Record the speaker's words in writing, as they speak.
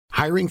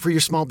Hiring for your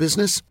small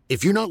business?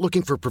 If you're not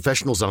looking for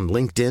professionals on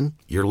LinkedIn,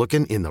 you're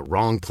looking in the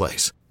wrong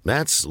place.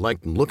 That's like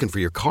looking for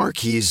your car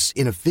keys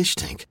in a fish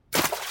tank.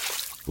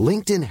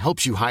 LinkedIn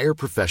helps you hire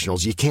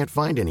professionals you can't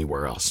find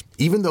anywhere else,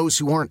 even those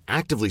who aren't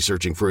actively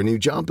searching for a new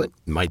job but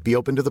might be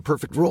open to the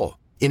perfect role.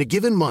 In a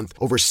given month,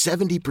 over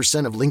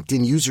 70% of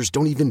LinkedIn users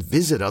don't even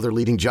visit other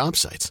leading job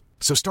sites.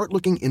 So start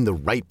looking in the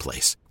right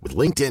place. With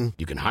LinkedIn,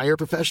 you can hire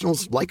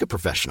professionals like a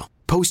professional.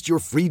 Post your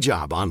free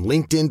job on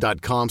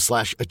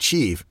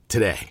linkedin.com/achieve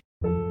today.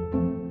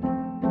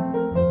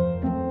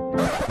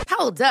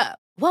 Hold up.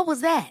 What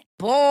was that?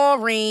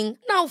 Boring.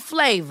 No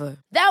flavor.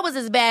 That was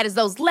as bad as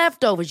those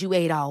leftovers you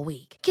ate all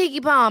week.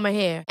 Keke Palmer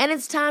here. And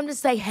it's time to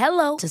say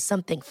hello to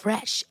something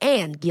fresh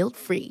and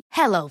guilt-free.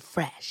 Hello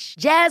Fresh.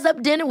 Jazz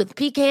up dinner with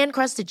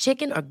pecan-crusted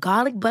chicken or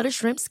garlic butter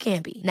shrimp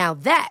scampi. Now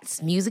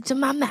that's music to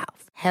my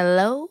mouth.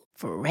 Hello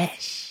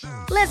Fresh.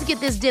 Let's get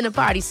this dinner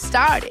party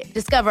started.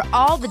 Discover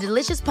all the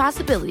delicious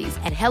possibilities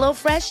at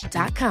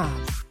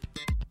hellofresh.com.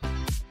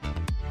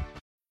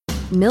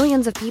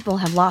 Millions of people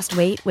have lost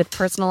weight with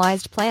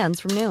personalized plans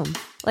from Noom.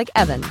 Like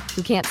Evan,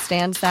 who can't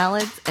stand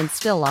salads and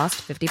still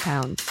lost 50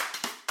 pounds.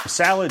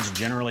 Salads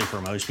generally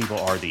for most people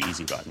are the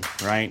easy button,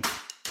 right?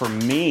 For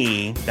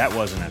me, that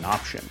wasn't an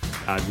option.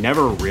 I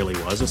never really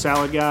was a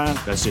salad guy.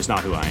 That's just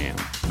not who I am.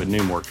 But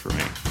Noom worked for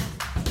me.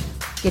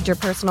 Get your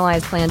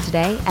personalized plan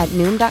today at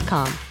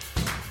Noom.com.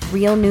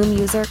 Real Noom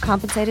user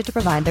compensated to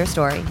provide their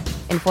story.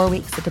 In 4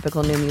 weeks, the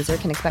typical Noom user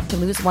can expect to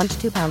lose 1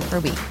 to 2 pounds per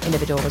week.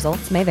 Individual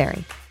results may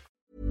vary.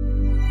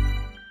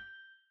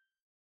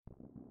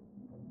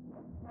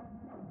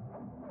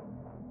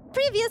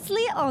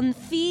 Previously on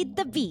Feed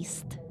the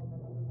Beast.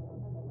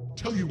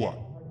 Tell you what,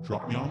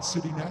 drop me on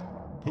CityNet,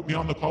 put me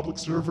on the public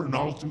server, and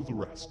I'll do the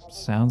rest.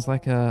 Sounds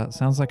like a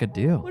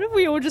deal. What if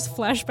we all just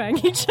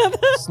flashbang each other?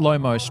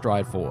 Slow-mo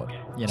stride forward.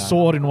 You know.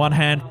 Sword in one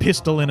hand,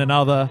 pistol in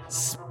another.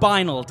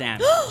 Spinal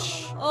damage.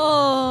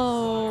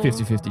 Oh.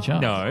 50-50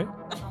 chance. No.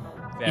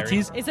 It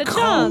is. It's a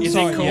chance. Is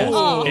it cool? Yes.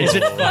 Oh. Is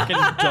it fucking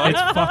dope?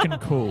 It's fucking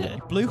cool.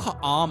 You blew her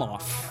arm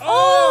off.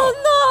 Oh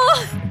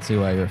no! You can see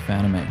why you're a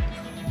fan of me.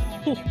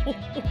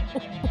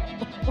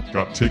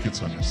 Got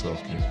tickets on yourself,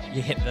 kid.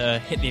 You hit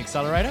the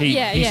accelerator? He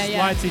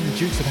slides in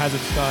Dukes of Hazzard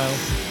style.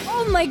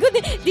 Oh my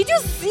goodness. Did you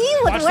see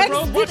what Wax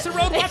did? Watch the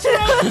road!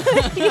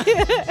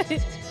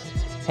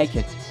 Hey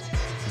kid,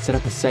 I set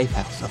up a safe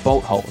house, a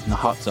bolt hole in the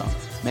hot zone.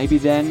 Maybe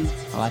then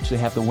I'll actually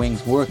have the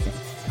wings working.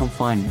 Come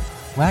find me.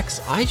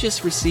 Wax, I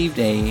just received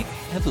a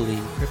heavily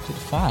encrypted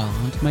file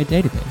onto my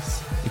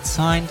database. It's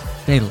signed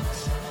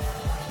Daedalus.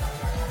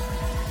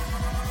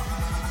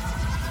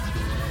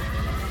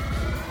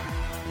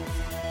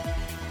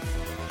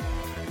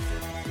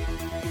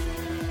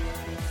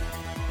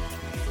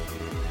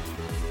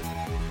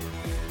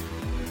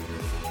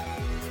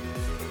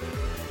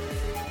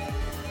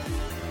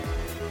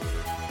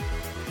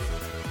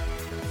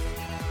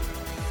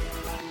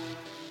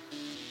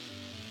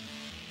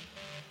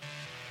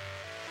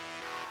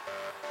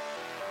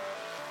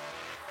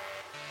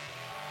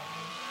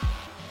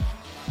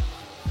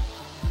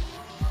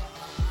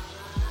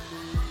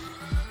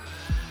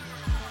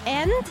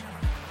 And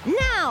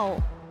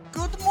now.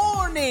 Good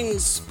morning,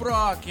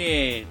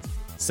 Sprocket,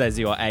 says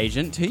your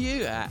agent to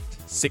you at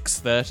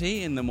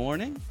 6:30 in the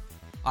morning.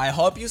 I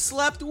hope you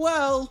slept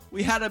well.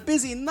 We had a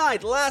busy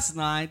night last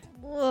night.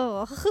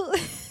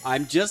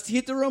 I'm just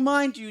here to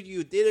remind you,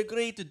 you did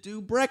agree to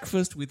do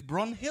breakfast with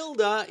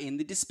Brunhilde in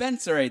the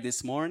dispensary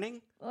this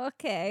morning.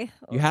 Okay.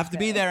 You have to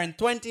be there in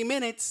 20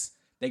 minutes.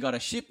 They got a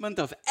shipment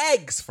of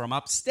eggs from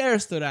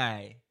upstairs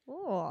today.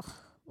 Oh,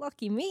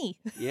 lucky me.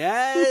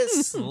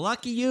 Yes,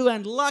 lucky you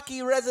and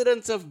lucky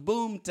residents of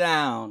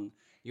Boomtown.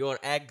 Your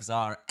eggs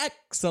are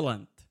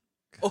excellent.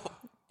 Oh,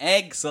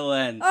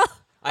 excellent.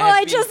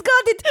 I just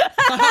got it.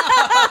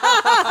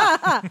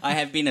 I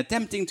have been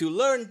attempting to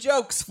learn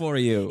jokes for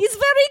you. It's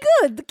very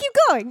good. Keep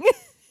going.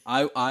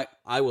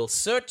 I will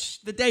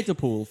search the data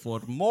pool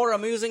for more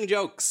amusing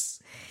jokes.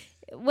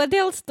 What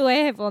else do I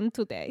have on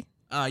today?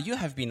 You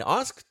have been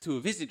asked to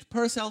visit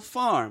Purcell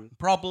Farm.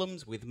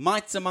 Problems with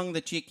mites among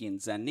the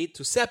chickens and need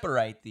to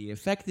separate the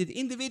affected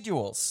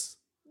individuals.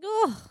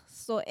 Oh,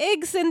 so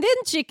eggs and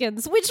then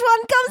chickens. Which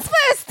one comes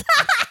first?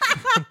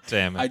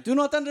 Damn it. I do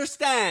not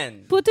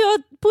understand. Put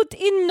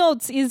in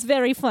notes is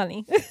very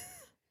funny.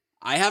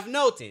 I have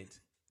noted.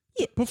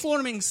 Yeah.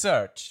 Performing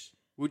search.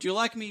 Would you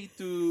like me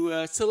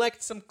to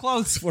select some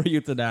clothes for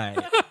you today?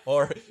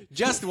 Or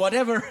just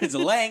whatever is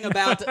laying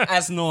about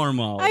as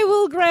normal? I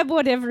will grab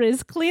whatever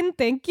is clean,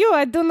 thank you.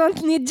 I do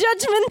not need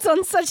judgment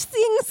on such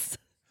things.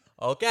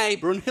 Okay,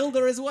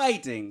 Brunhilde is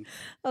waiting.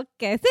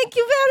 Okay, thank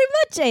you very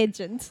much,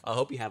 Agent. I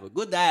hope you have a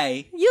good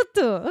day. You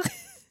too.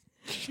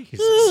 She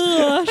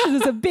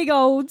does a big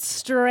old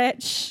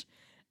stretch.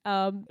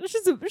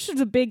 She's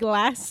a big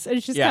lass,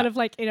 and she's kind of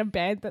like in a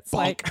bed that's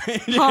Bonk.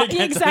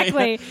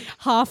 exactly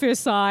half her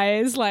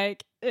size.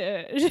 Like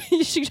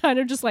she kind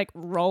of just like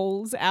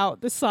rolls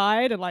out the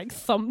side and like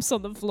thumps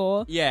on the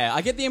floor. Yeah,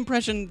 I get the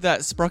impression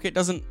that Sprocket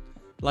doesn't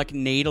like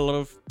need a lot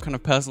of kind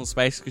of personal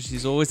space because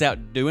she's always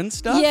out doing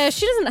stuff? Yeah,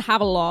 she doesn't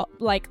have a lot.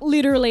 Like,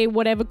 literally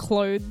whatever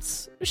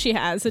clothes she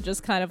has are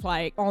just kind of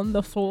like on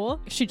the floor.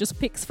 She just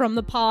picks from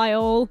the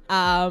pile.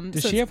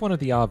 Does she have one of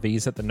the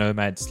RVs that the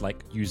nomads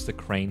like use the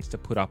cranes to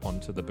put up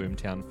onto the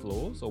Boomtown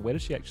floors, or where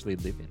does she actually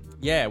live in?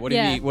 Yeah, what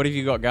have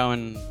you got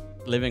going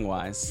living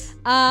wise?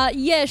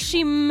 Yeah,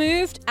 she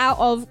moved out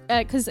of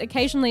because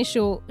occasionally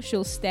she'll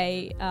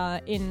stay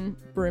in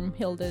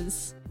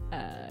Broomhilda's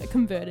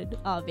converted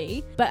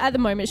RV, but at the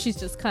moment she's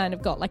just kind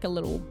of got like a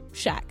little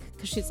shack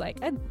because she's like,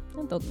 I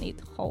don't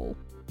need whole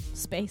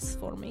space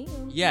for me.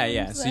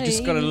 Yeah. So you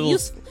just got a little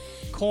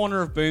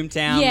corner of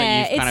Boomtown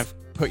that you've kind of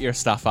put your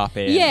stuff up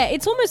in. Yeah,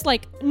 it's almost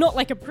like not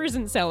like a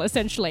prison cell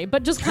essentially,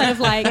 but just kind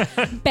of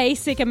like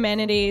basic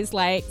amenities.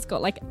 Like it's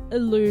got like a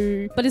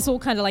loo, but it's all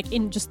kind of like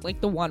in just like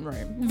the one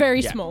room,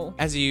 very small.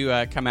 As you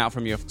come out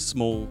from your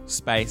small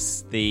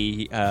space,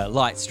 the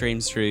light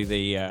streams through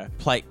the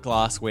plate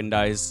glass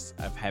windows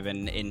of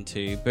heaven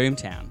into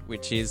Boomtown,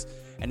 which is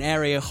an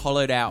area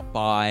hollowed out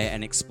by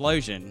an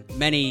explosion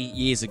many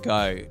years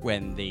ago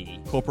when the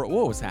corporate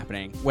war was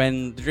happening.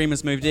 When the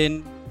Dreamers moved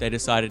in, they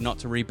decided not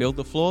to rebuild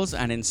the floors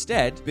and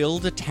instead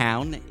build a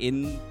town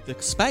in the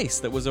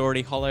space that was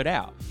already hollowed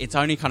out. It's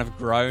only kind of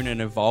grown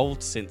and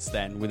evolved since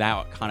then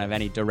without kind of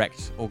any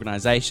direct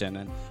organization.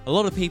 And a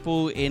lot of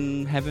people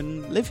in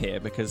heaven live here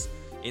because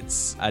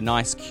it's a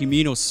nice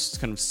communal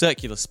kind of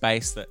circular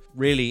space that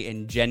really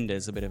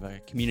engenders a bit of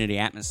a community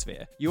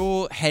atmosphere.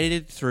 You're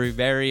headed through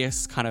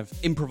various kind of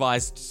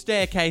improvised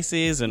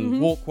staircases and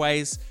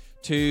walkways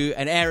to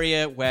an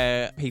area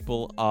where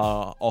people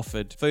are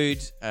offered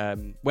food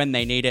when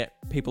they need it.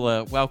 People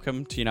are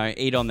welcome to,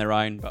 eat on their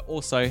own, but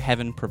also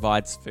heaven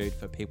provides food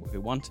for people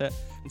who want it.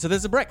 And so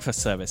there's a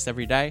breakfast service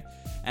every day,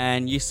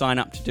 and you sign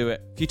up to do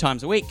it a few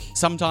times a week.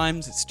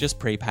 Sometimes it's just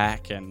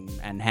pre-pack and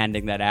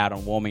handing that out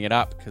and warming it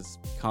up because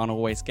you can't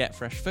always get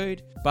fresh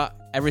food. But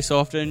every so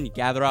often, you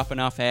gather up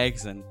enough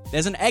eggs, and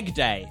there's an egg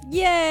day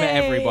for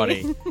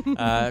everybody.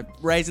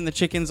 Raising the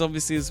chickens,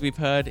 obviously, as we've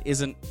heard,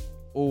 isn't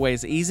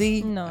always easy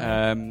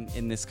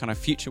in this kind of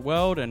future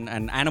world, and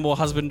animal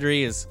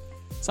husbandry is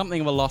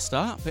something of a lost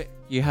art, but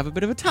you have a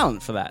bit of a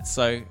talent for that.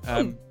 So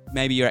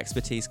maybe your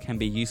expertise can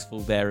be useful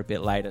there a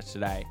bit later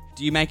today.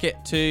 Do you make it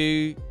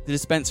to the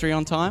dispensary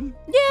on time?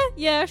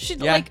 Yeah.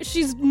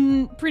 She's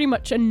pretty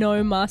much a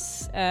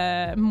no-muss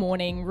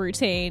morning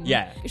routine.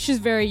 Yeah. She's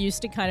very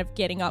used to kind of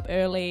getting up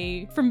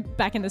early from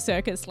back in the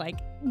circus, like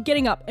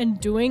getting up and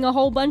doing a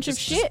whole bunch of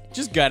shit.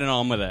 Just getting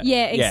on with it.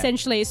 Yeah,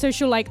 essentially. So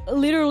she'll like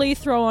literally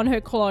throw on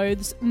her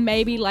clothes,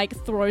 maybe like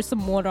throw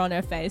some water on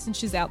her face, and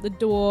she's out the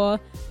door.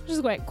 She's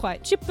like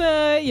quite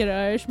chipper,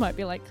 she might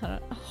be like kind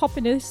of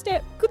hopping a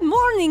step. Good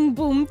morning,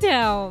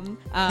 Boomtown.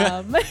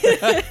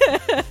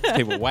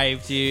 People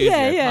wave to you.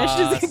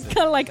 Yeah. She's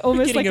kind of like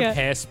almost like a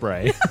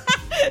hairspray.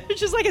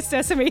 She's like a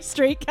Sesame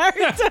Street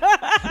character.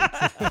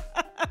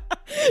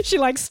 She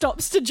like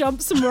stops to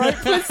jump some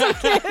rope with some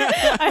kid.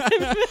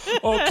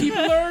 Keep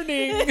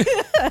learning.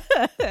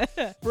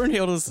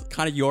 Brunhilde's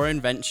kind of your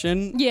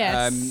invention.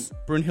 Yes.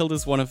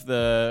 Brunhilde's one of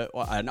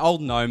an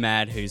old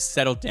nomad who's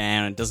settled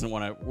down and doesn't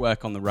want to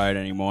work on the road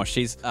anymore.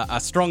 She's a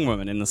strong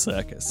woman in the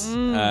circus.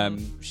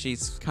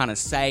 She's kind of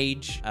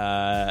sage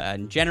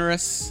and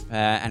generous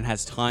and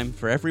has time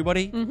for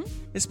everybody,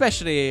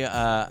 especially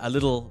a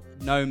little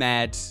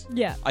nomad.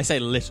 Yeah. I say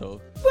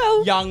little.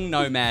 Well, young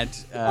nomad.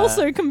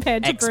 Also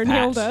compared to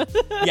Brunhilde.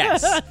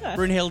 Yes.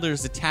 Brunhilde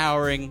is a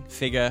towering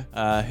figure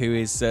who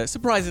is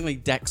surprisingly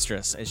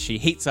dexterous as she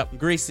heats up and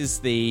greases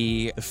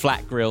the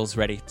flat grills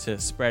ready to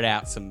spread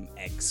out some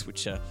eggs,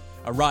 which are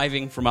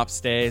arriving from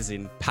upstairs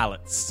in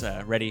pallets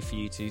ready for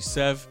you to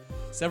serve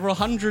several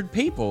hundred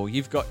people.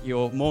 You've got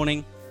your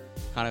morning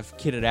kind of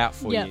kitted out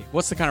for you.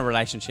 What's the kind of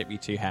relationship you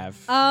two have?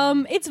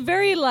 It's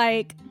very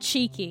like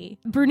cheeky.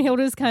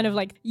 Brunhilde's kind of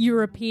like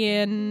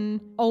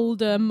European,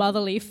 older,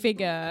 motherly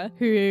figure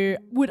who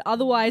would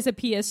otherwise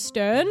appear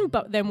stern,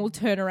 but then will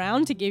turn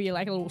around to give you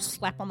like a little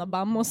slap on the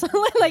bum or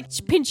something, like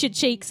pinch your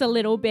cheeks a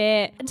little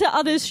bit. To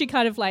others, she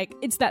kind of like,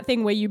 it's that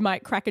thing where you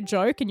might crack a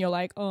joke and you're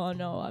like, oh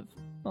no,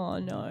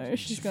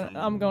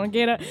 I'm gonna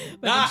get it.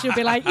 But then she'll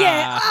be like,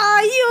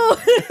 you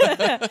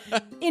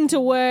into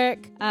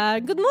work.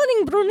 Good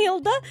morning,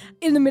 Brunhilde.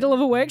 In the middle of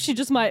a work, she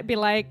just might be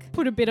like,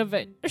 put a bit of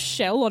a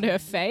shell on her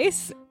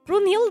face.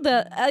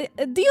 Brunhilde,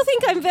 do you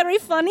think I'm very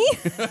funny?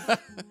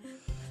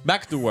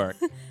 Back to work.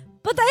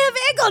 But I have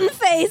egg on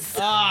face.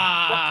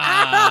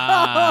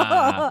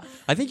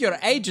 I think your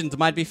agent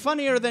might be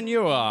funnier than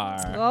you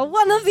are. Well,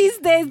 one of these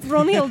days,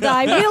 Brunhilde,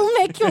 I will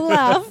make you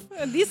laugh.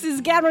 This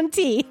is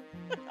guarantee.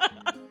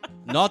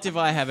 Not if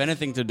I have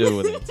anything to do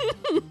with it.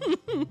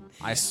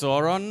 I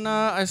saw on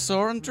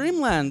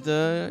Dreamland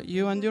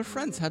you and your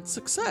friends had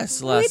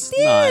success last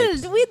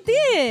night. We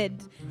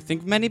did. I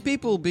think many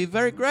people will be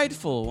very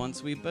grateful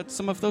once we put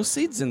some of those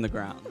seeds in the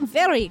ground. I'm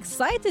very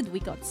excited. We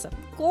got some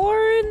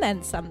corn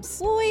and some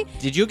soy.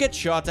 Did you get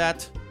shot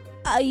at?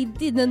 I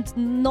didn't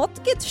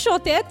not get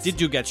shot at. Did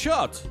you get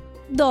shot?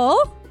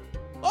 No.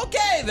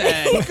 Okay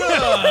then. Good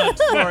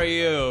for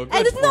you. Good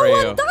and for no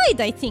you. one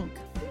died, I think.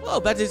 Well,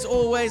 that is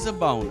always a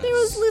bonus. There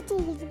was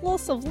little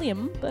loss of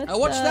limb, but... Now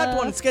watch that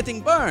one, it's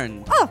getting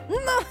burned. Oh,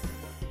 no!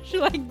 She,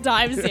 like,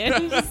 dives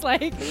in, just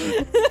like...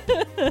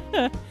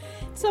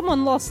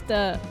 Someone lost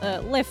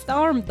a left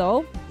arm,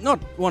 though. Not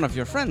one of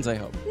your friends, I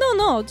hope.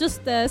 No,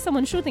 just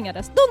someone shooting at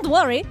us. Don't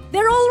worry,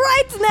 they're all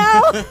right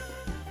now!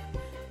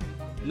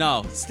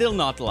 No, still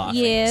not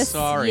laughing. Yes,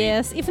 Sorry.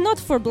 yes. If not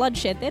for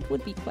bloodshed, that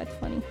would be quite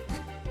funny.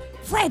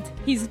 Fred!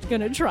 He's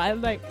gonna try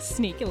and, like,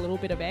 sneak a little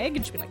bit of egg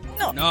and she'll be like,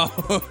 no! No.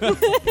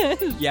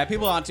 Yeah,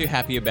 people aren't too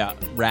happy about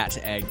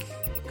rat-egg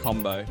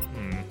combo.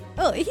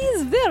 Oh,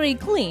 he's very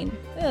clean.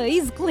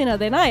 He's cleaner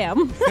than I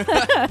am.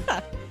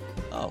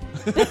 Oh.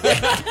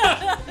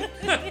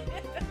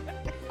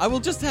 I will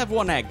just have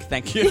one egg,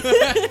 thank you.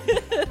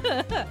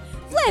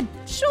 Fled,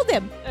 show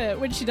them.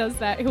 When she does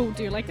that, he'll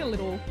do like a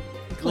little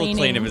cleaning. Little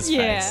clean of his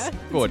face.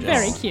 Gorgeous.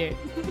 Very cute.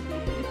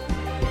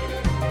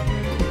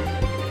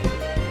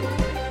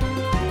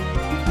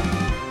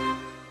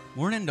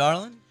 Morning,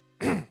 darling.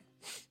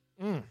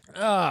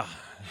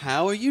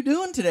 How are you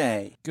doing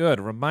today? Good.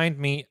 Remind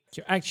me.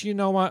 Actually, you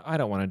know what? I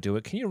don't want to do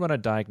it. Can you run a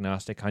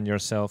diagnostic on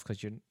yourself?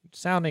 Because you're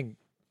sounding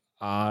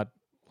odd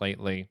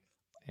lately.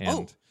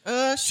 And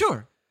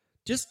Sure.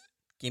 Just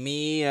give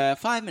me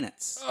 5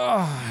 minutes.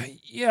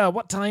 Yeah,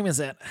 what time is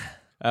it?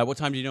 What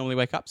time do you normally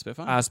wake up,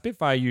 Spitfire?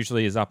 Spitfire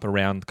usually is up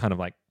around kind of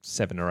like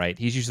 7 or 8.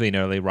 He's usually an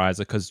early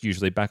riser because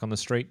usually back on the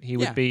street he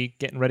would be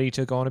getting ready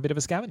to go on a bit of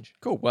a scavenge.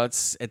 Cool. Well,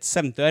 it's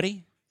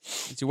 7:30.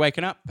 It's you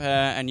waking up,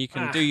 and you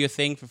can do your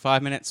thing for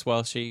 5 minutes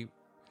while she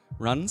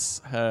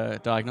runs her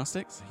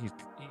diagnostics. He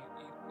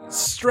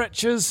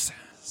stretches,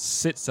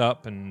 sits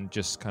up, and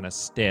just kind of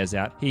stares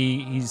out.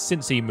 He's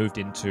since he moved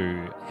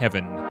into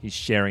heaven, he's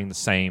sharing the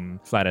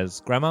same flat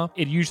as Grandma.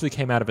 It usually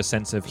came out of a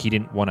sense of he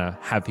didn't want to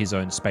have his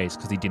own space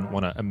because he didn't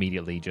want to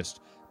immediately just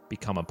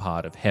become a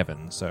part of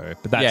heaven. So,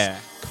 but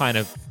that's kind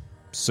of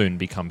soon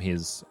become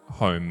his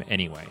home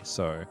anyway.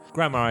 So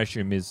Grandma, I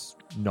assume, is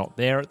not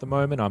there at the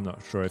moment. I'm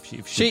not sure if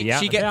she'll be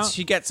out.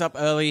 She gets up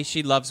early.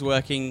 She loves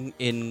working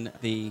in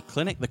the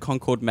clinic, the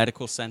Concord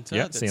Medical Center.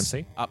 Yeah, that's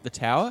CMC. Up the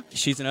tower.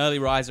 She's an early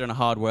riser and a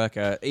hard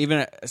worker. Even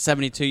at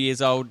 72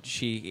 years old,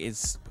 she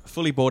is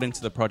fully bought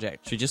into the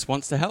project. She just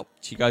wants to help.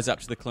 She goes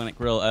up to the clinic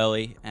real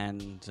early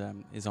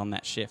and is on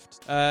that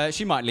shift.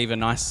 She might leave a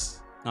nice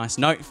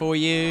note for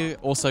you.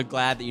 Also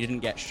glad that you didn't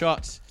get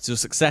shot. So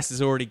success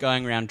is already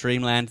going around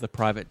Dreamland, the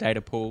private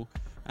data pool.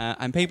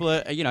 And people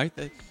are,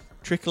 they're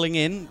trickling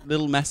in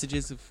little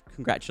messages of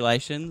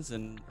congratulations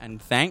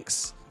and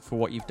thanks for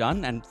what you've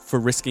done and for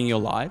risking your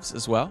lives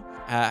as well.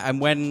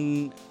 And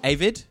when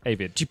Avid,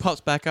 she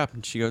pops back up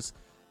and she goes,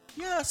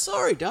 yeah,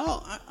 sorry,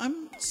 doll.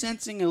 I'm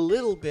sensing a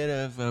little bit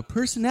of a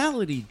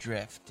personality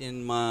drift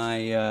in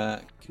my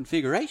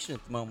configuration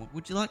at the moment.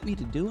 Would you like me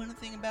to do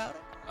anything about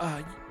it?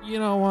 You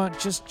know what?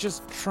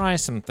 Just try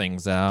some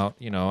things out.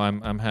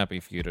 I'm happy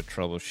for you to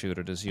troubleshoot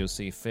it as you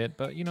see fit,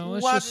 but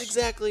what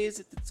exactly is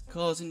it that's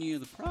causing you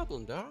the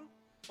problem, darling?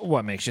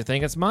 What makes you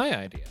think it's my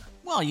idea?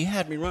 Well, you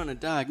had me run a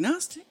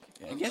diagnostic.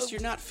 I guess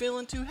you're not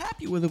feeling too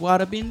happy with what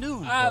I've been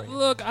doing.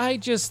 Look, I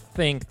just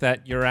think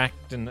that you're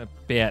acting a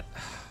bit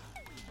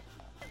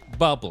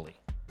bubbly.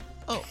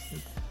 Oh.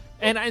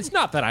 And it's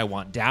not that I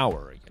want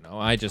dowry.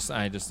 I just,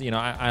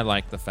 I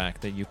like the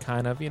fact that you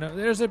kind of,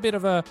 there's a bit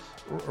of a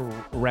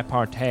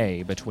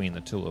repartee between the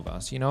two of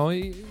us,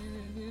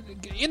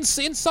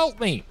 insult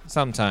me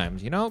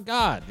sometimes,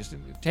 God, just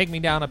take me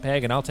down a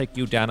peg and I'll take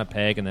you down a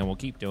peg and then we'll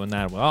keep doing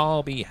that. We'll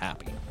all be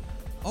happy.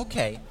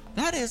 Okay,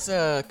 that is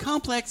a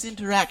complex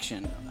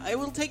interaction. It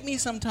will take me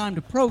some time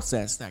to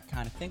process that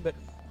kind of thing, but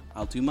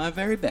I'll do my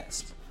very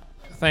best.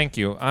 Thank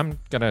you. I'm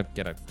gonna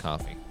get a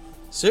coffee.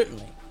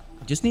 Certainly.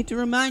 I just need to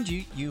remind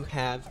you, you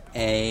have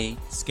a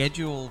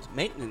scheduled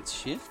maintenance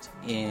shift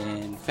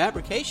in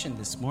fabrication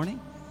this morning,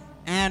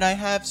 and I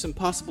have some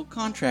possible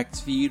contracts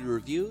for you to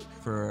review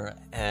for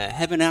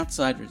Heaven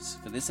Outsiders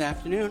for this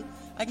afternoon.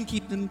 I can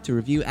keep them to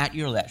review at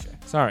your leisure.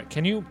 Sorry,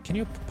 can you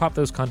pop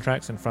those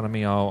contracts in front of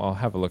me? I'll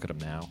have a look at them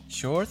now.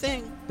 Sure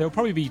thing. There'll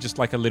probably be just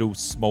like a little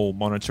small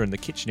monitor in the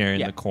kitchen area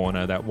in the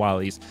corner that while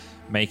he's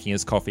making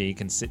his coffee, he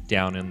can sit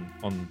down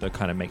on the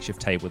kind of makeshift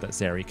table that's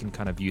there. He can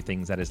kind of view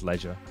things at his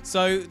leisure.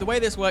 So the way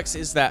this works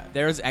is that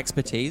there is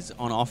expertise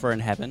on offer in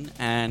Heaven,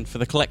 and for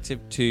the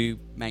collective to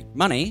make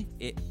money,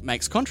 it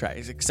makes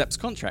contracts, it accepts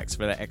contracts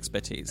for that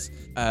expertise.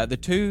 The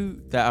two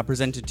that are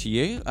presented to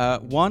you,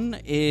 one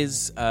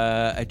is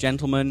a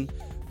gentleman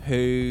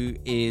who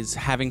is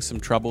having some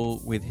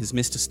trouble with his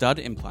Mr. Stud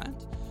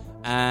implant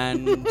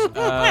and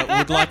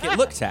would like it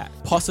looked at,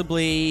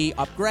 possibly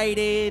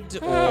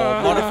upgraded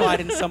or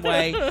modified in some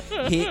way.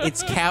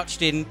 It's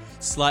couched in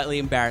slightly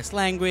embarrassed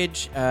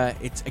language.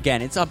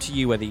 It's up to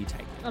you whether you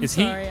take it. I'm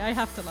sorry, I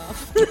have to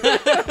laugh.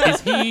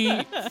 Is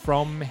he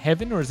from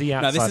Heaven or is he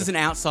outside? No, this is an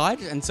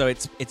outside, and so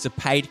it's a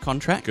paid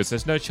contract. Because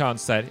there's no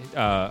chance that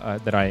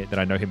that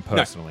I know him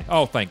personally.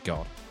 No. Oh, thank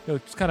God. He'll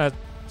just kind of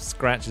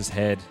scratch his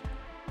head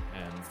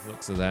and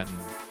looks at that and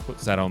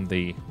puts that on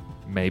the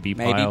maybe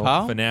Maybe Pyle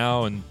Pyle? for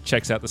now and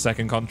checks out the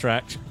second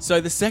contract. So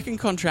the second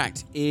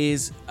contract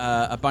is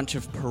a bunch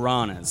of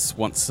piranhas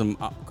want some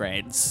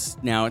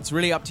upgrades. Now it's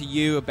really up to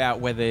you about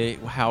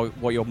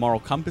what your moral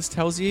compass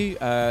tells you.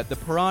 The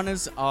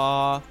piranhas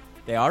are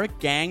a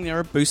gang. They're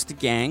a booster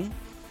gang.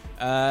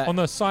 On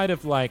the side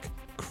of like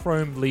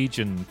Chrome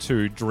Legion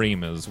to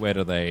Dreamers, where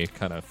do they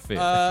kind of fit?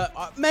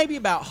 Maybe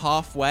about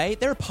halfway.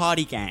 They're a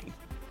party gang.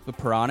 The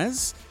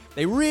piranhas.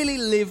 They really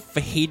live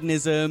for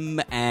hedonism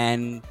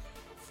and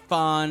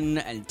fun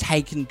and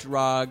taking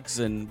drugs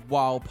and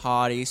wild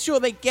parties. Sure,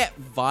 they get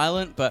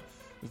violent, but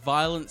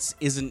violence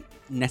isn't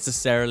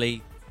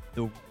necessarily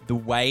the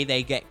way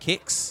they get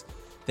kicks.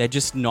 They're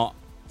just not.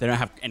 They don't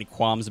have any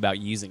qualms about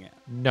using it.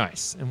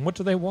 Nice. And what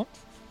do they want?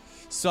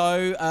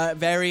 So,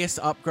 various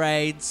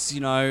upgrades,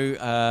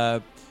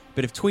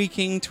 bit of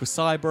tweaking to a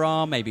cyber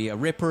arm, maybe a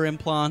Ripper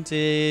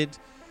implanted.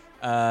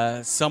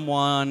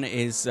 Someone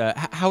is...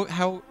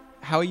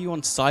 How are you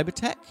on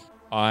cybertech?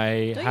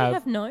 I Don't have... you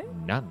have no?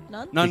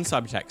 None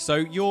cybertech.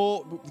 So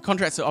the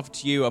contracts that are offered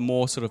to you are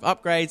more sort of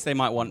upgrades. They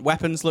might want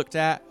weapons looked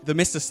at. The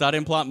Mr. Stud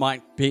implant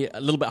might be a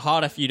little bit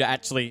harder for you to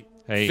actually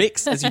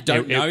fix, as you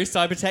don't know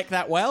cybertech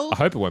that well. I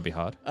hope it won't be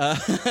hard.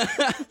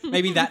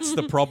 Maybe that's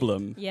the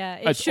problem. Yeah,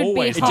 it It's should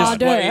always- be it just-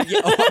 harder.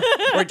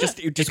 Or it just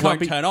can't won't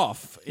be- turn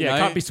off. It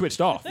can't be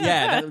switched off.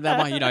 Yeah, that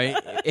might,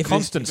 if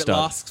Constant if it stuff.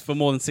 lasts for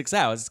more than 6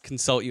 hours,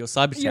 consult your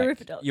cybertech. Your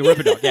Your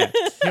Ripper yeah.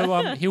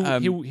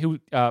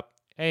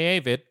 Hey,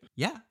 Avid.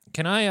 Yeah.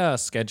 Can I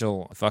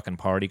schedule fucking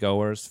party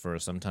goers for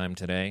sometime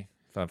today?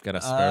 If I've got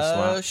a spare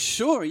slot.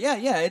 Sure,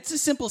 yeah. It's a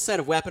simple set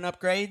of weapon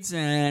upgrades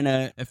and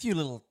a few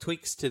little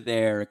tweaks to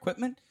their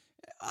equipment.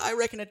 I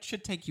reckon it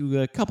should take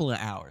you a couple of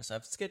hours.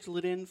 I've scheduled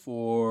it in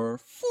for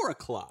 4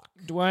 o'clock.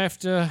 Do I have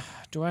to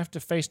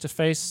face to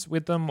face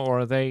with them, or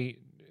are they?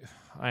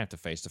 I have to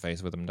face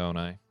with them, don't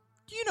I?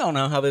 You don't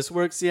know how this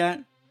works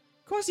yet.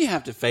 Of course you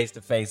have to face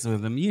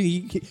with them.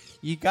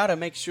 You gotta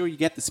make sure you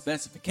get the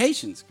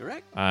specifications,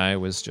 correct? I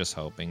was just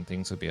hoping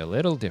things would be a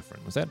little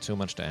different. Was that too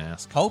much to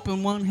ask? Hope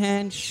in one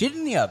hand, shit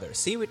in the other.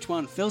 See which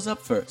one fills up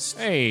first.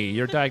 Hey,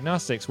 your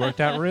diagnostics worked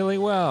out really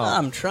well.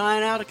 I'm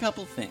trying out a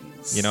couple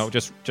things.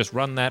 Just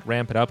run that,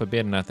 ramp it up a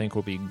bit, and I think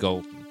we'll be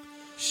golden.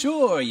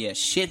 Sure, you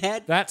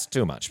shithead. That's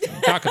too much.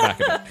 Talk it back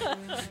a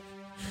bit.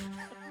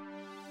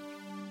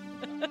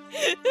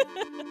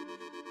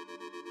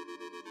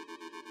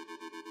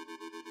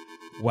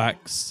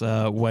 Wax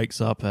wakes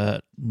up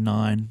at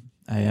 9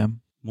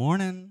 a.m.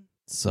 Morning.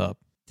 Sup?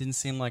 Didn't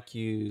seem like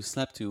you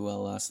slept too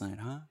well last night,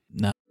 huh?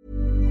 No.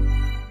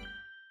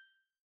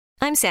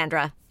 I'm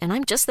Sandra, and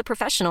I'm just the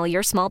professional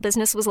your small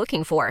business was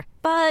looking for.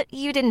 But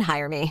you didn't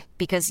hire me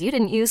because you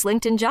didn't use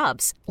LinkedIn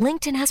Jobs.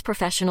 LinkedIn has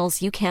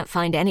professionals you can't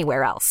find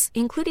anywhere else,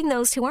 including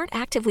those who aren't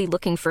actively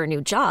looking for a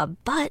new job,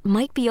 but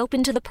might be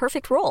open to the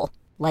perfect role,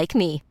 like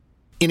me.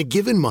 In a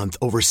given month,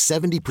 over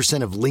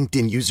 70% of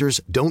LinkedIn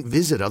users don't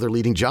visit other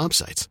leading job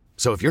sites.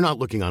 So if you're not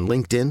looking on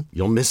LinkedIn,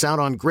 you'll miss out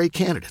on great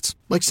candidates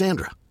like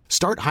Sandra.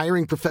 Start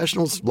hiring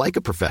professionals like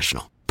a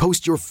professional.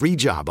 Post your free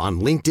job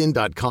on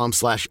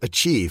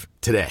linkedin.com/achieve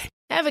today.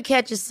 Ever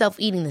catch yourself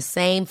eating the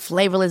same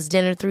flavorless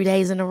dinner 3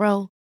 days in a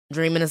row?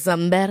 Dreaming of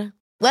something better?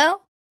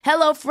 Well,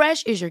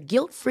 HelloFresh is your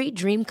guilt-free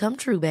dream come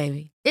true,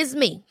 baby. It's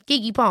me,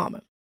 Keke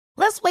Palmer.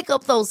 Let's wake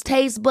up those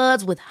taste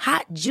buds with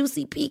hot,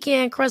 juicy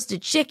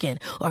pecan-crusted chicken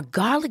or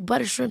garlic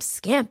butter shrimp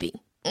scampi.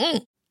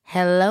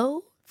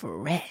 Hello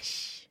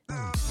Fresh.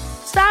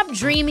 Stop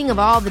dreaming of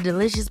all the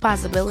delicious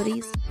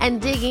possibilities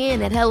and dig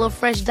in at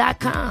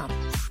HelloFresh.com.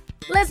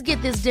 Let's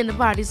get this dinner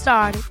party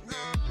started.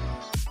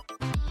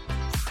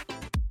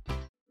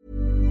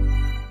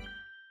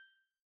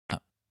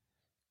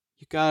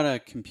 You got a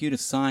computer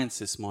science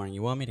this morning.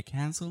 You want me to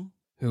cancel?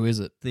 Who is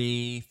it?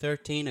 The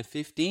 13 or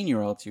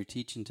 15-year-olds you're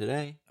teaching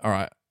today. All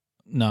right.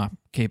 No,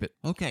 keep it.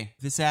 Okay.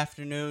 This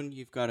afternoon,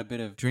 you've got a bit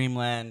of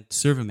Dreamland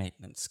server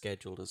maintenance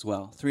scheduled as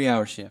well.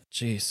 3-hour shift.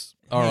 Jeez.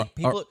 Hey, All right.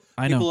 people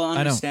I know. will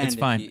understand It's if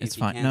fine. you- It's if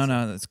you fine. cancel.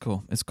 No, that's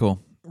cool. It's cool.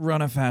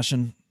 Run a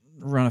fashion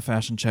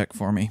check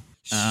for me.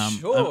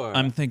 Sure.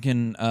 I'm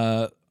thinking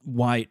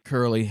white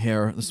curly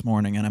hair this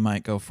morning, and I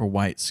might go for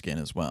white skin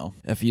as well.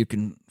 If you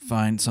can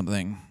find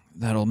something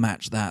that'll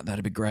match that,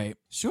 that'd be great.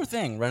 Sure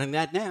thing. Running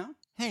that now.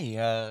 Hey,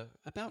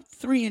 about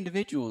 3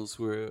 individuals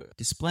were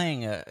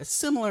displaying a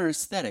similar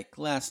aesthetic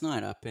last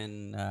night up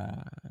in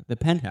the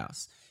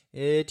penthouse.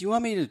 Do you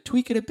want me to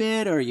tweak it a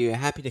bit, or are you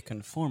happy to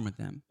conform with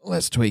them?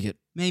 Let's tweak it.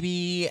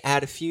 Maybe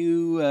add a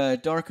few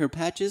darker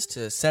patches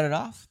to set it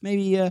off?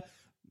 Maybe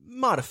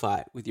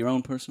modify it with your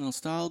own personal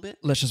style a bit?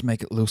 Let's just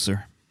make it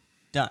looser.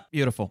 Done.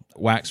 Beautiful.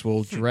 Wax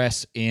will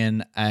dress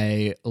in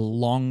a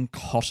long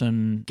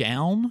cotton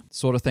gown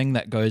sort of thing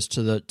that goes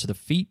to the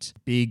feet.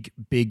 Big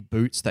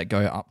boots that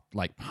go up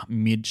like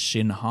mid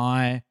shin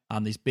high.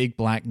 These big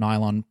black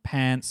nylon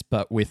pants,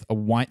 but with a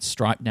white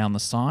stripe down the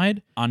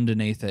side.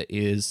 Underneath it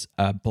is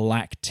a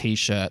black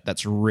t-shirt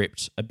that's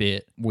ripped a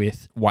bit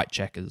with white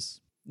checkers.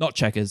 Not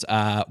checkers.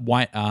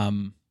 White.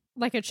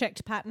 Like a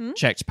checked pattern.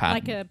 Checked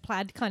pattern. Like a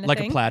plaid kind of like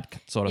thing. a plaid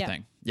sort of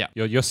thing. Yeah.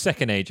 Your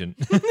second agent.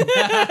 your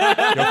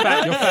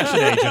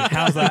fashion agent.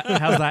 How's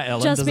that,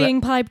 Ellen? Just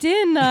being piped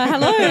in.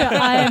 Hello,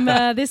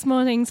 I'm this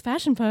morning's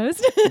fashion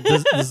post.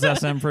 Does that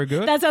sound pretty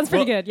good? That sounds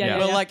pretty good. Yeah.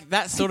 Well, like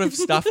that sort of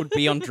stuff would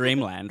be on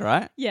Dreamland,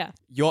 right? Yeah.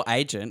 Your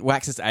agent,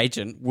 Wax's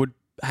agent, would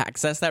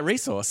access that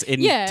resource in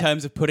Yeah.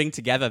 terms of putting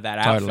together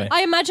that Totally. outfit.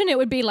 I imagine it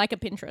would be like a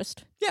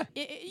Pinterest. Yeah.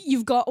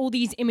 You've got all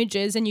these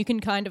images and you can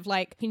kind of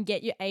like can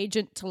get your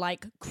agent to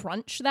like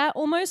crunch that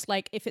almost,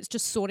 like if it's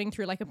just sorting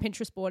through like a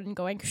Pinterest board and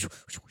going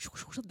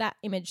that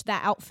image,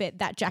 that outfit,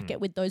 that jacket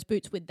with those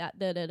boots with that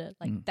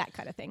like that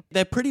kind of thing.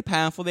 They're pretty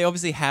powerful. They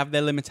obviously have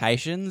their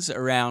limitations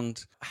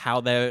around how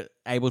they're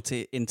able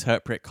to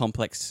interpret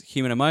complex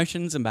human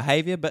emotions and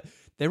behavior, but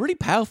they're really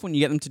powerful when you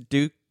get them to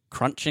do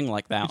crunching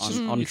like that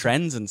on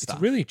trends and stuff.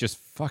 It's really just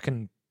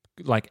fucking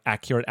like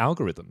accurate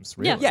algorithms,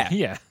 really.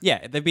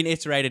 Yeah. They've been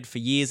iterated for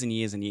years and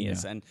years and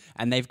years, and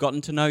they've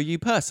gotten to know you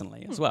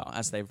personally as well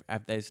as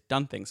they've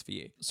done things for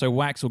you. So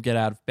Wax will get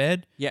out of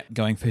bed, Yeah.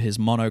 going for his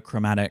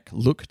monochromatic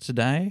look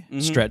today,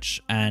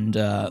 stretch, and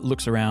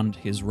looks around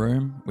his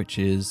room, which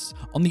is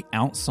on the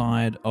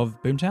outside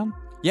of Boomtown.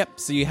 Yep.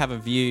 So you have a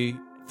view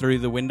through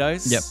the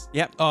windows.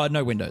 Yep. Oh,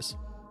 no windows.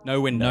 No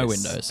windows. No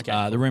windows.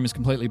 Okay. The room is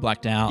completely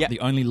blacked out. Yep.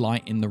 The only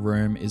light in the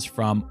room is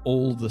from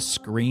all the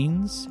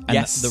screens. And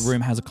Yes. the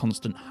room has a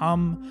constant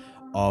hum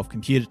of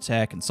computer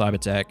tech and cyber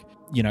tech.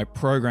 You know,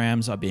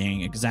 programs are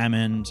being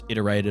examined,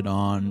 iterated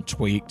on,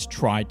 tweaked,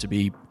 tried to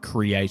be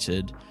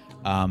created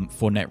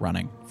for net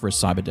running for his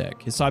cyber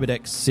deck. His cyber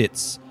deck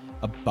sits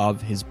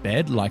above his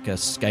bed like a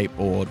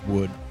skateboard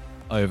would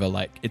over,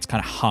 like, it's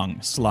kind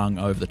of slung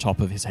over the top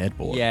of his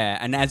headboard. Yeah.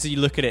 And as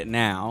you look at it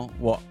now,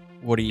 what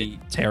are you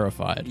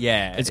terrified?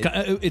 Yeah.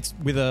 It's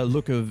with a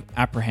look of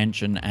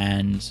apprehension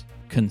and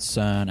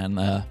concern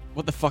and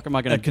what the fuck am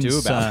I going to do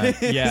about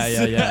it?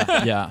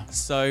 Yeah.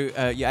 So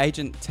your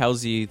agent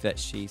tells you that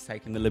she's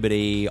taken the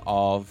liberty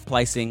of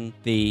placing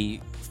the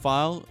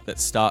file that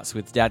starts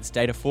with Dad's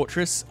Data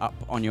Fortress up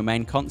on your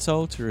main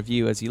console to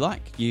review as you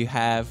like. You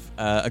have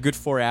a good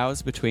 4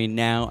 hours between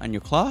now and your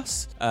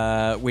class,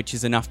 which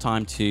is enough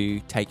time to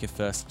take your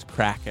first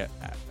crack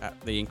at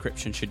the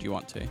encryption should you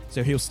want to.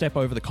 So he'll step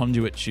over the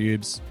conduit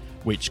tubes,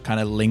 which kind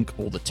of link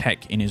all the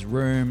tech in his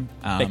room.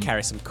 They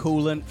carry some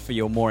coolant for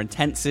your more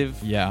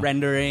intensive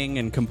rendering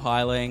and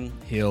compiling.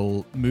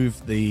 He'll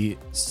move the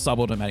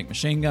subautomatic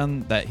machine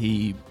gun that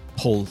he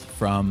pulled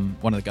from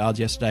one of the guards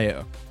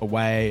yesterday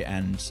away,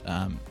 and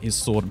his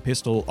sword and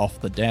pistol off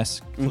the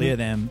desk, clear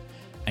them,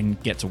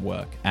 and get to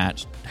work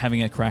at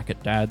having a crack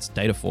at Dad's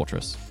Data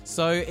Fortress.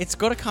 So it's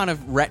got a kind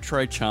of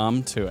retro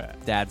charm to it,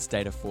 Dad's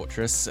Data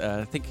Fortress.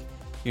 I think,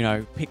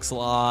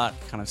 pixel art,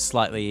 kind of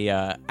slightly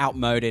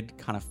outmoded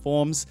kind of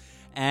forms.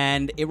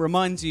 And it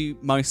reminds you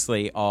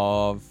mostly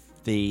of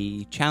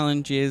the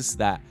challenges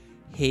that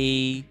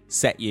he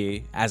set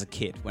you as a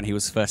kid when he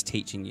was first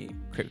teaching you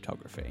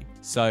cryptography.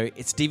 So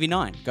it's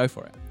DV9. Go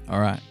for it. All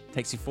right.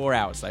 Takes you 4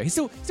 hours, though. He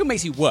still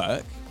makes you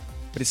work,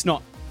 but it's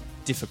not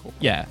difficult.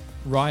 Yeah.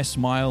 Wry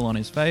smile on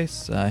his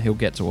face. He'll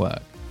get to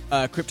work.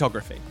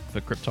 Cryptography.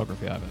 For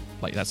cryptography over.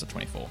 Like, that's a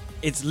 24.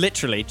 It's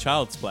literally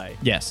child's play.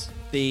 Yes.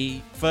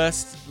 The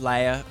first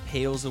layer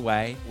peels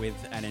away with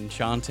an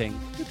enchanting,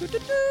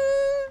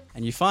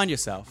 and you find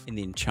yourself in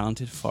the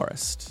Enchanted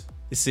Forest.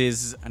 This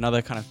is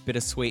another kind of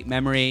bittersweet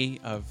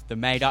memory of the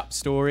made-up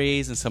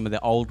stories and some of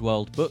the old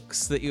world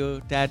books that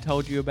your dad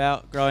told you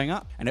about growing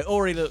up. And it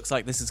already looks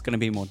like this is going to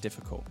be more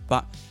difficult.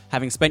 But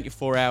having spent your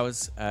 4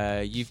 hours,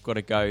 you've got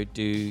to go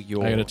do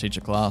your... I got to teach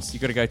a class.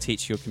 You've got to go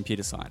teach your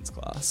computer science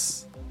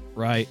class.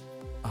 Right.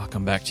 I'll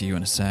come back to you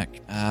in a sec.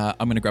 I'm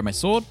going to grab my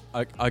sword.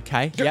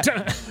 Okay. Yep.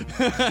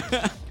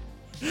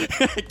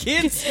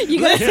 Kids, you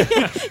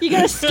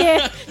gotta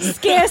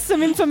scare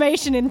some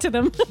information into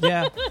them.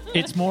 Yeah,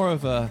 it's more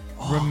of a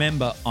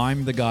remember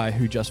I'm the guy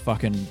who just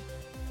fucking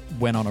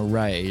went on a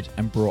raid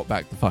and brought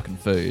back the fucking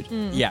food.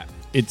 Yeah,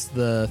 it's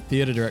the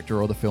theater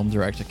director or the film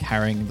director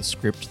carrying the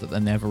script that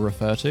they never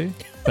refer to,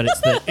 but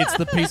it's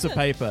the piece of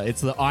paper, it's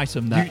the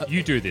item that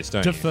you do this,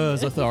 don't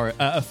affirms authority,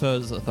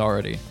 affirms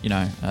authority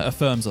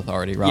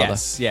rather.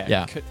 Yes,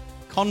 yeah.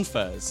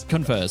 Confers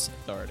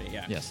authority,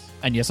 yeah. Yes.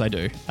 And yes, I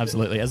do.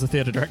 Absolutely. As a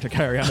theatre director,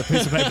 carry around a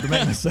piece of paper to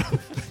make myself.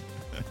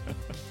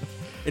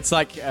 It's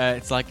like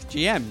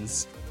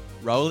GMs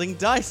rolling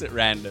dice at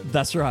random.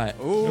 That's right.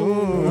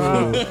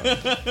 Ooh.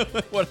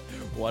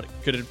 What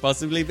could it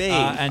possibly be?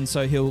 And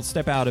so he'll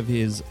step out of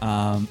his...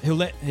 he'll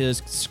let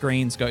his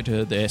screens go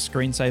to their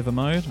screensaver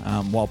mode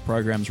while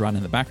programs run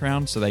in the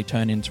background. So they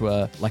turn into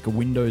a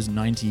Windows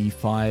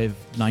 95,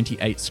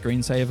 98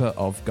 screensaver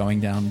of going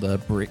down the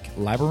brick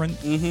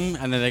labyrinth.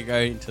 Mm-hmm. And then they go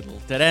into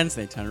little dead ends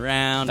and they turn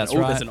around. That's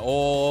and, right. There's an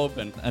orb.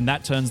 And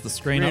that turns the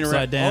screen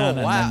upside down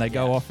and then they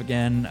go off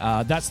again.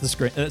 That's the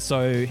screen.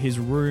 So his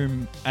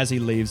room, as he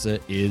leaves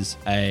it, is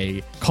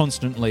a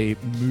constantly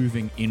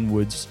moving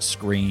inwards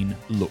screen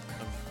look.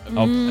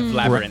 Of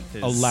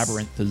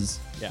labyrinths.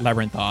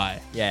 Labyrinth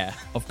eye. Yeah.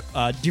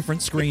 Of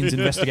different screens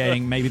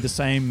investigating maybe the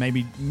same,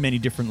 maybe many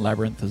different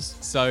labyrinths.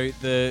 So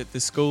the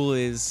school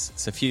is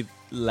it's a few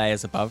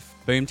layers above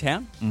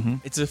Boomtown. Mm-hmm.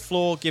 It's a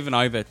floor given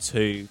over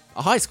to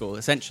a high school,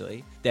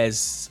 essentially.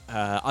 There's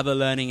other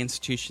learning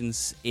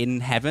institutions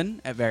in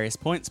Heaven at various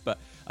points, but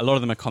a lot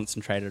of them are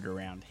concentrated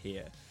around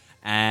here.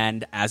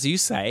 And as you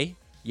say,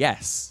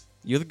 yes,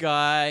 you're the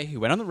guy who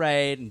went on the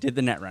raid and did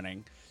the net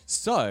running.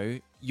 So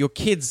your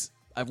kids,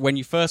 when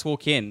you first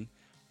walk in,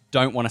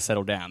 don't want to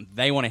settle down.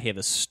 They want to hear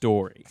the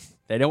story.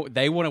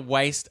 They want to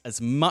waste as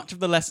much of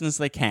the lesson as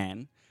they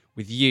can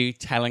with you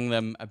telling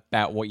them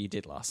about what you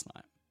did last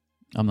night.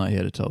 I'm not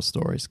here to tell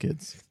stories,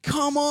 kids.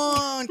 Come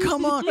on.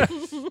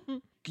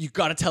 You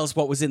got to tell us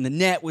what was in the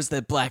net. Was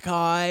there black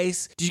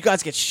eyes? Did you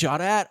guys get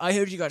shot at? I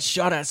heard you got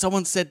shot at.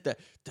 Someone said that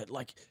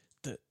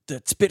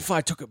the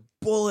Spitfire took a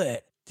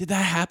bullet. Did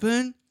that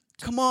happen?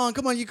 Come on.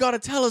 You got to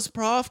tell us,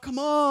 Prof. Come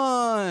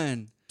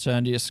on.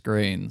 Turn to your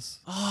screens.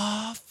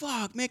 Oh,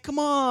 fuck, man. Come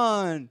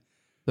on.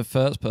 The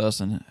first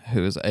person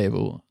who is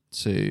able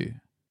to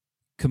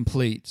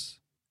complete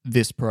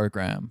this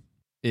program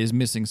is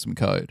missing some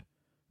code.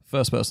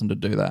 First person to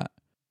do that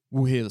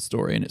will hear the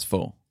story in its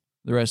full.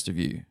 The rest of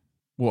you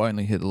will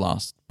only hear the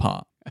last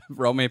part.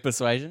 Roll me a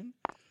persuasion.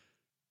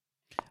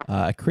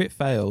 A crit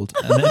failed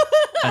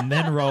and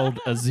then rolled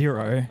a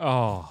 0.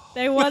 Oh.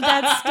 They want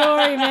that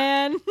story,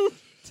 man.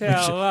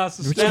 Tell us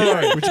the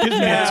story. Which gives me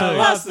a 2.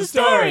 Tell us the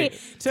story.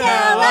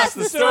 Tell us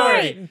the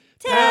story.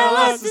 Tell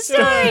us the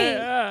story.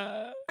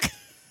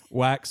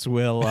 Wax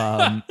will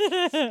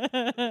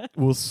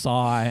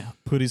sigh,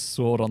 put his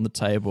sword on the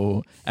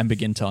table, and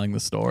begin telling the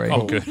story.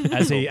 Oh, good.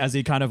 As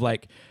he kind of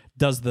like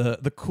does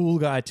the cool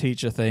guy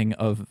teacher thing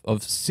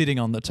of sitting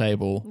on the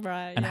table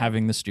and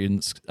having the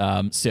students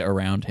sit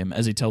around him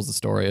as he tells the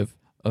story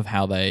of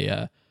how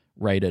they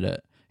raided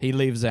it. He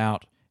leaves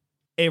out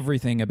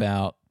everything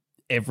about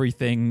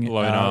everything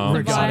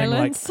regarding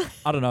violence. like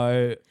I don't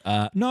know.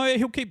 No,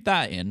 he'll keep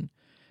that in.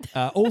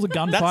 All the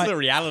gunfight. That's the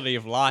reality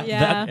of life.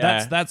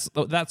 Yeah.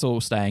 That's all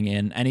staying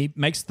in, and he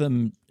makes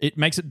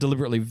it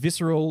deliberately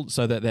visceral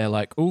so that they're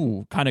like,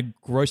 ooh, kind of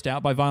grossed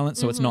out by violence,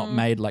 so it's not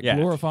made like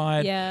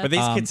glorified. Yeah. But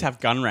these kids have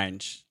gun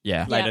range.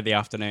 Yeah. Later in the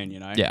afternoon, you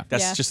know. Yeah.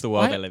 That's just the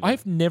world they live in.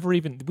 I've never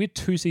even... We're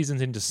 2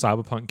 seasons into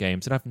Cyberpunk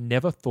games, and I've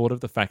never thought of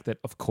the fact that,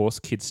 of course,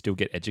 kids still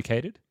get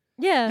educated.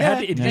 Yeah.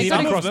 It didn't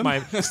even cross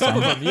my... Some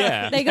of them,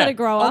 yeah. They got to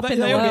grow up in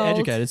the they all world. get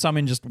educated, some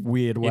in just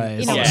weird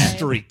ways. in a way.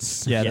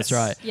 Streets. Yeah, that's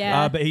right.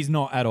 Yeah. But he's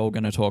not at all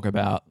going to talk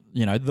about,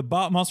 the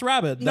Bartmoss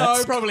rabbit. No,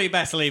 That's probably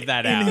best leave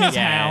that in out. his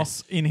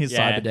house, in his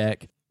cyber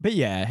deck. But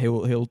yeah,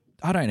 he'll.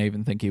 I don't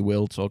even think he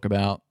will talk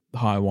about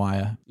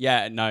Highwire.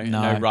 Yeah, no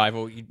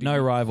rival. No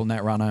rival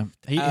Netrunner.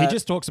 He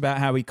just talks about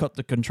how he cut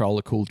the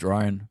controller cool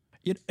drone.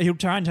 He'll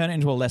try and turn it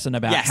into a lesson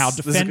about how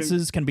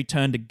defenses can be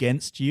turned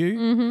against you.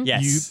 Mm-hmm.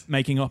 Yes. You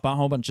making up a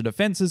whole bunch of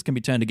defenses can be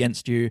turned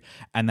against you,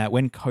 and that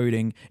when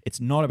coding, it's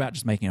not about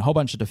just making a whole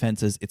bunch of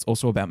defenses, it's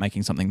also about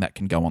making something that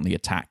can go on the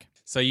attack.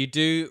 So you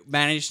do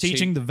manage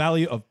Teaching the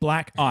value of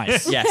black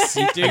ice. Yes,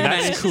 you do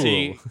manage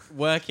to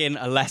work in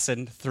a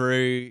lesson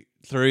through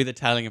the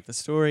telling of the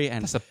story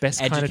and that's the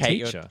best educate kind of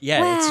your... teacher.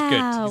 Yeah, it's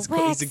good. He's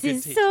Wax a good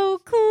is teacher.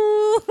 so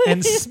cool.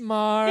 And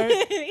smart.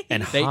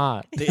 And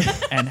hot.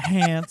 And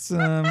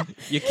handsome.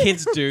 Your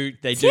kids do.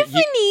 They do.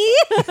 Tiffany.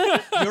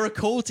 You're a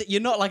cool...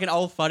 you're not like an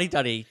old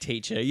fuddy-duddy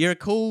teacher. You're a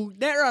cool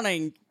net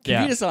running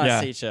computer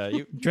science teacher.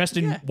 Dressed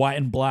in white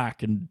and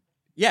black and...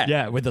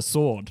 Yeah, with a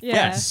sword.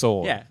 Yeah.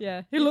 Sword.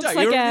 Yeah. He looks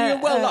You're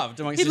like well loved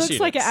amongst he the looks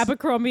like an students.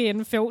 Abercrombie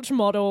and Filch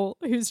model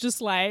who's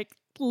just like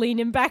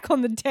leaning back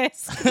on the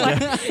desk, like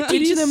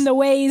teaching them the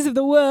ways of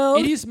the world.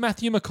 It is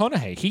Matthew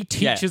McConaughey. He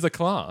teaches a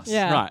class.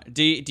 Yeah. Right.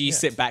 Do you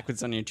sit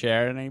backwards on your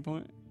chair at any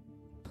point?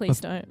 Please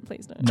don't.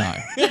 No.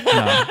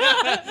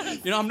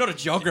 I'm not a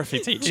geography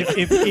teacher.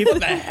 If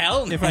what the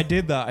hell? If I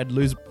did that, I'd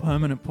lose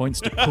permanent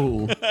points to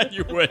cool.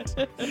 You would.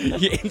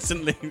 You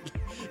instantly,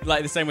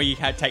 like the same way you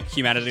take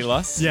humanity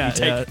loss. Yeah, you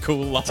take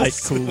cool loss. Take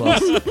cool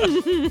loss.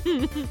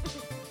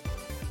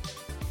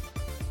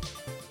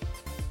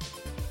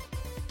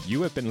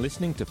 You have been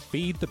listening to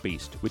Feed the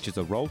Beast, which is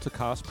a Roll to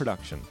Cast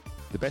production.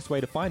 The best way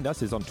to find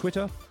us is on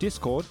Twitter,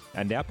 Discord,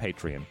 and our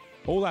Patreon.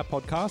 All our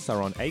podcasts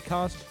are on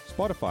Acast,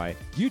 Spotify,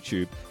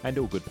 YouTube, and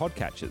all good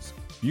podcatchers.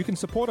 You can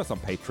support us on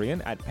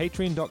Patreon at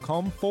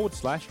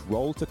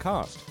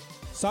patreon.com/roll-to-cast.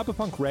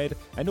 Cyberpunk Red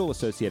and all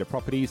associated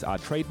properties are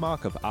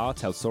trademark of R.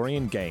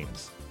 Talsorian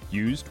Games.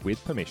 Used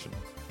with permission.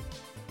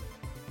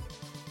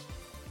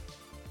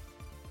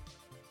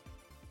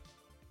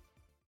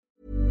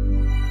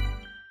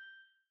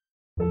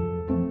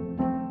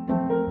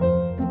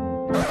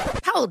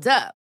 Hold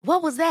up.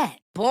 What was that?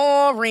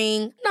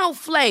 Boring. No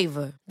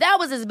flavor. That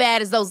was as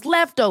bad as those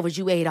leftovers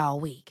you ate all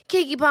week.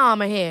 Keke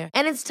Palmer here,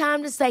 and it's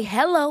time to say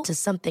hello to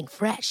something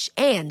fresh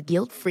and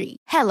guilt-free.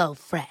 Hello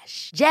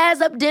Fresh. Jazz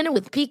up dinner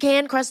with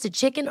pecan-crusted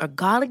chicken or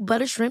garlic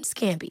butter shrimp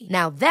scampi.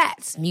 Now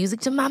that's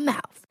music to my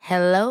mouth.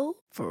 Hello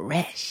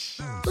Fresh.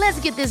 Let's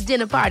get this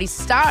dinner party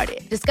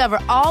started. Discover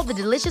all the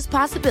delicious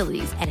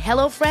possibilities at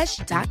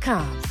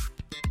hellofresh.com.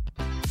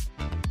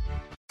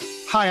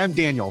 Hi, I'm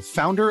Daniel,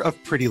 founder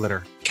of Pretty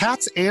Litter.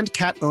 Cats and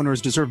cat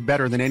owners deserve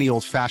better than any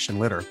old-fashioned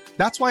litter.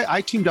 That's why I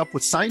teamed up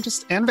with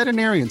scientists and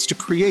veterinarians to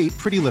create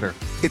Pretty Litter.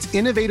 Its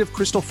innovative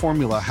crystal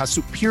formula has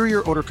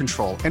superior odor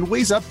control and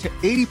weighs up to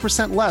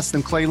 80% less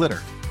than clay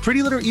litter.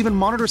 Pretty Litter even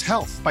monitors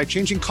health by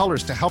changing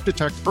colors to help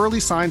detect early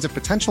signs of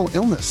potential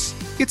illness.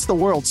 It's the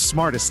world's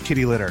smartest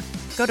kitty litter.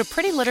 Go to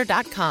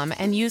prettylitter.com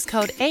and use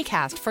code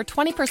ACAST for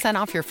 20%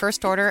 off your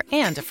first order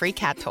and a free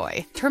cat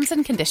toy. Terms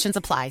and conditions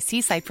apply.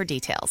 See site for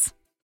details.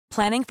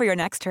 Planning for your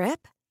next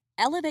trip?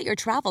 Elevate your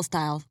travel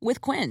style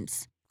with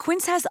Quince.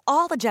 Quince has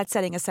all the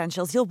jet-setting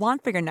essentials you'll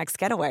want for your next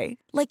getaway,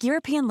 like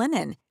European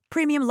linen,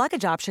 premium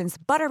luggage options,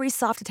 buttery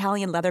soft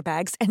Italian leather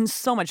bags, and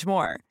so much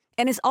more.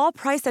 And is all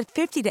priced at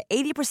 50 to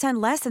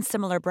 80% less than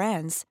similar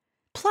brands.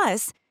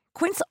 Plus,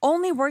 Quince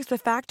only works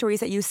with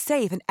factories that use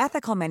safe and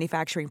ethical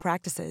manufacturing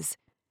practices.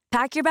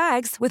 Pack your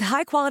bags with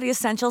high-quality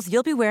essentials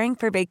you'll be wearing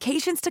for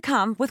vacations to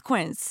come with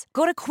Quince.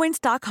 Go to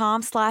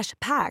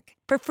quince.com/pack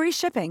for free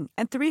shipping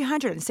and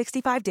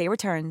 365-day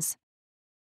returns.